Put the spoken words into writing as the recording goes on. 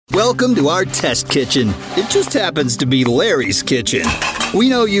Welcome to our test kitchen. It just happens to be Larry's kitchen. We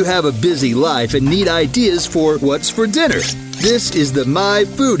know you have a busy life and need ideas for what's for dinner. This is the My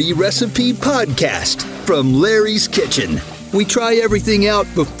Foodie Recipe Podcast from Larry's Kitchen. We try everything out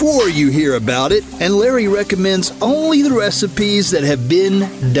before you hear about it, and Larry recommends only the recipes that have been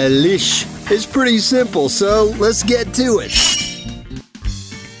delish. It's pretty simple, so let's get to it.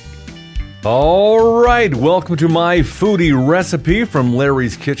 All right, welcome to My Foodie Recipe from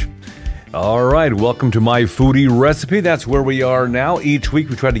Larry's Kitchen. All right, welcome to My Foodie Recipe. That's where we are now. Each week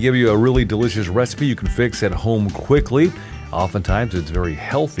we try to give you a really delicious recipe you can fix at home quickly. Oftentimes it's very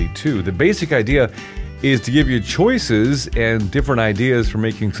healthy too. The basic idea is to give you choices and different ideas for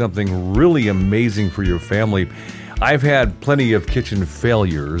making something really amazing for your family. I've had plenty of kitchen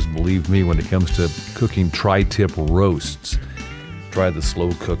failures, believe me, when it comes to cooking tri-tip roasts. Tried the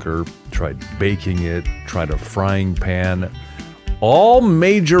slow cooker, tried baking it, tried a frying pan. All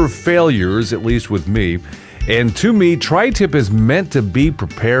major failures, at least with me. And to me, tri-tip is meant to be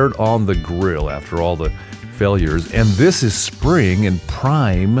prepared on the grill after all the failures. And this is spring and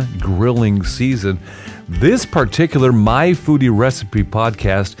prime grilling season. This particular My Foodie Recipe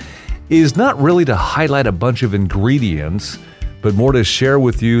podcast is not really to highlight a bunch of ingredients, but more to share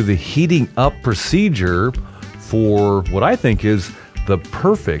with you the heating up procedure for what I think is the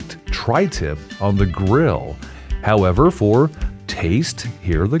perfect tri-tip on the grill. However, for taste,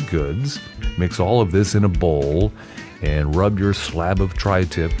 here are the goods. Mix all of this in a bowl and rub your slab of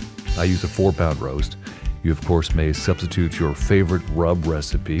tri-tip. I use a 4-pound roast. You, of course, may substitute your favorite rub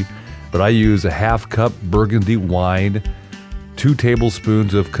recipe, but I use a 1/2 cup burgundy wine, 2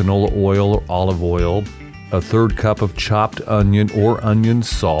 tablespoons of canola oil or olive oil, a 1/3 cup of chopped onion or onion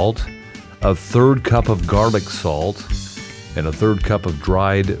salt, a 1/3 cup of garlic salt, and a 1/3 cup of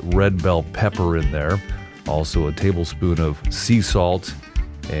dried red bell pepper in there. Also a tablespoon of sea salt,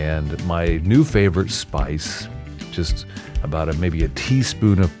 and my new favorite spice, just about maybe a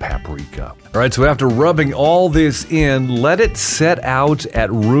teaspoon of paprika. All right, so after rubbing all this in, let it set out at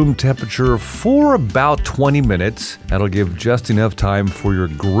room temperature for about 20 minutes. That'll give just enough time for your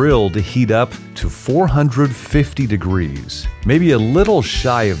grill to heat up to 450 degrees, maybe a little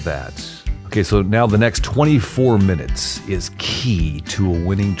shy of that. Okay, so now the next 24 minutes is key to a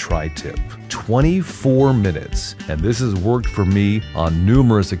winning tri-tip. 24 minutes, and this has worked for me on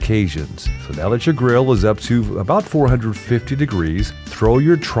numerous occasions. So now that your grill is up to about 450 degrees, throw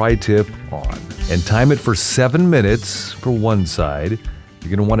your tri-tip on and time it for 7 minutes for one side. You're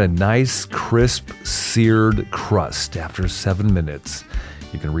going to want a nice, crisp, seared crust after 7 minutes.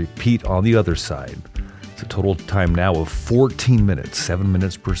 You can repeat on the other side. It's a total time now of 14 minutes, 7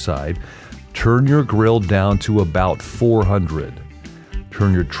 minutes per side. Turn your grill down to about 400.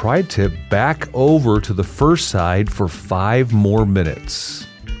 Turn your tri-tip back over to the first side for 5 more minutes.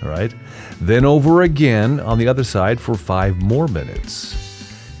 All right? Then over again on the other side for 5 more minutes.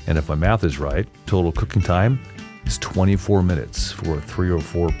 And if my math is right, total cooking time is 24 minutes for a 3 or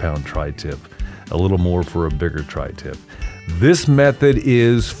 4 pound tri-tip. A little more for a bigger tri-tip. This method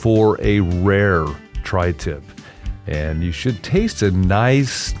is for a rare tri-tip. And you should taste a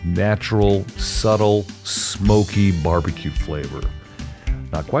nice, natural, subtle, smoky barbecue flavor.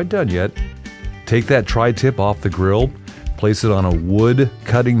 Not quite done yet. Take that tri-tip off the grill, place it on a wood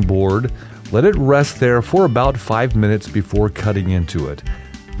cutting board, let it rest there for about 5 minutes before cutting into it.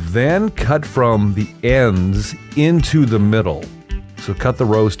 Then cut from the ends into the middle. So cut the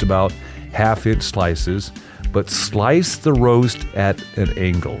roast about 1/2-inch slices, but slice the roast at an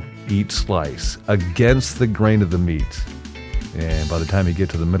angle. Each slice against the grain of the meat. And by the time you get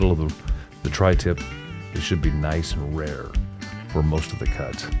to the middle of the tri-tip, it should be nice and rare for most of the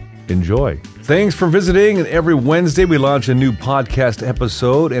cut. Enjoy. Thanks for visiting. And every Wednesday we launch a new podcast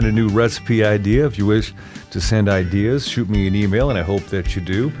episode and a new recipe idea. If you wish to send ideas, shoot me an email, and I hope that you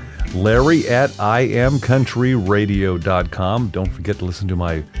do. Larry@IamCountryRadio.com. Don't forget to listen to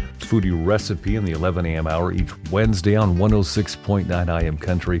my foodie recipe in the 11 a.m. hour each Wednesday on 106.9 I Am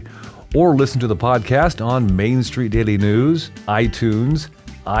Country, or listen to the podcast on Main Street Daily News, iTunes,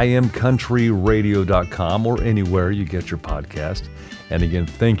 IamCountryRadio.com, or anywhere you get your podcast. And again,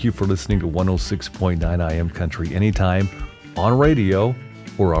 thank you for listening to 106.9 I Am Country anytime on radio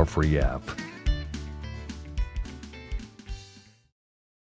or our free app.